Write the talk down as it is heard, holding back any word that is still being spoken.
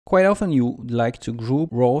Quite often you like to group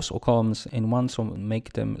rows or columns in one so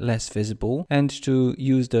make them less visible and to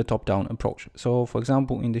use the top-down approach. So for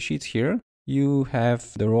example, in the sheets here, you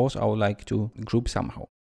have the rows I would like to group somehow.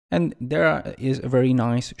 And there is a very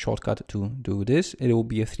nice shortcut to do this. It will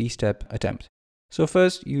be a 3-step attempt. So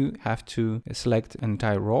first you have to select an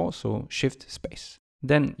entire row, so Shift space.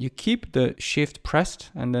 Then you keep the Shift pressed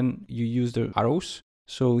and then you use the arrows.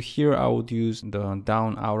 So here I would use the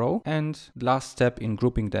down arrow, and the last step in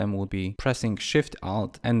grouping them would be pressing Shift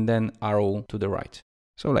Alt and then arrow to the right.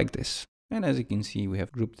 So like this. And as you can see, we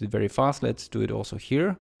have grouped it very fast. Let's do it also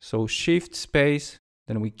here. So Shift space,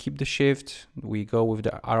 then we keep the Shift, we go with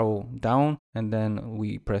the arrow down, and then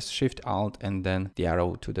we press Shift Alt and then the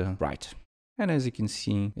arrow to the right. And as you can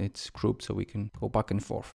see, it's grouped so we can go back and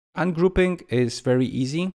forth. Ungrouping is very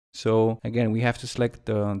easy. So again, we have to select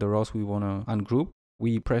the rows we want to ungroup.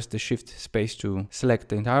 We press the Shift space to select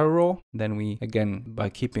the entire row. Then we, again, by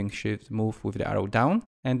keeping Shift, move with the arrow down.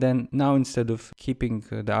 And then now instead of keeping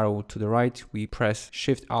the arrow to the right, we press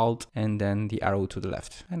Shift Alt and then the arrow to the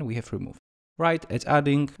left. And we have removed. Right is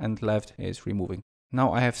adding and left is removing.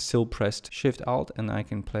 Now I have still pressed Shift Alt and I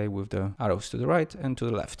can play with the arrows to the right and to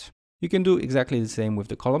the left. You can do exactly the same with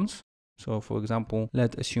the columns. So for example,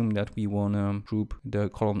 let's assume that we want to group the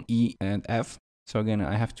column E and F. So again,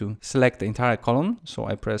 I have to select the entire column. So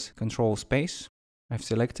I press Control space. I've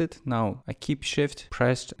selected. Now I keep Shift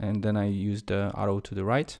pressed and then I use the arrow to the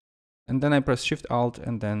right. And then I press Shift Alt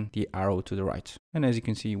and then the arrow to the right. And as you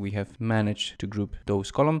can see, we have managed to group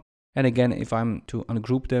those columns. And again, if I'm to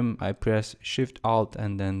ungroup them, I press Shift Alt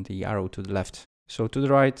and then the arrow to the left. So to the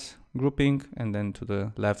right, grouping, and then to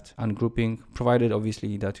the left, ungrouping, provided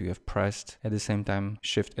obviously that you have pressed at the same time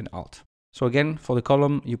Shift and Alt. So again, for the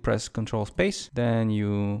column, you press Control space, then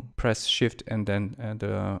you press Shift and then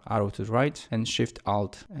the arrow to the right, and Shift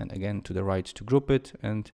Alt and again to the right to group it,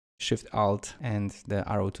 and Shift Alt and the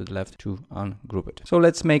arrow to the left to ungroup it. So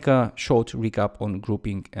let's make a short recap on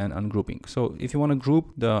grouping and ungrouping. So if you want to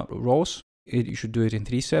group the rows, you should do it in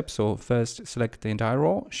 3 steps. So first select the entire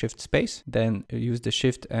row, Shift space, then use the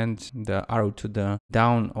Shift and the arrow to the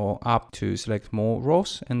down or up to select more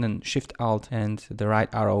rows, and then Shift Alt and the right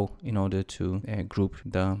arrow in order to group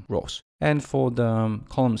the rows. And for the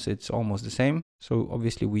columns, it's almost the same. So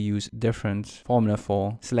obviously we use different formula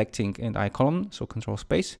for selecting an entire column, so Control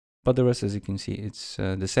space. But the rest, as you can see, it's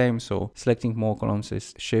the same. So selecting more columns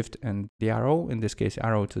is Shift and the arrow, in this case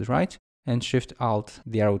arrow to the right, and Shift Alt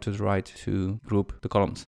the arrow to the right to group the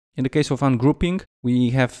columns. In the case of ungrouping,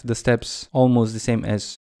 we have the steps almost the same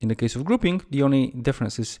as in the case of grouping. The only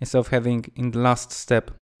difference is instead of having in the last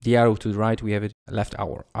step the arrow to the right, we have it left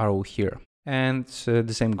arrow here. And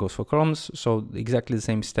the same goes for columns. So exactly the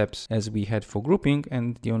same steps as we had for grouping,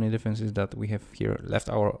 and the only difference is that we have here left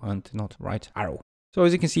arrow and not right arrow. So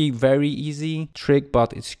as you can see, very easy trick,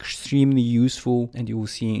 but it's extremely useful, and you will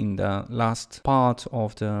see in the last part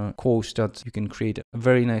of the course that you can create a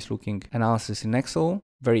very nice looking analysis in Excel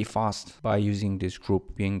very fast by using this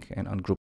grouping and ungrouping.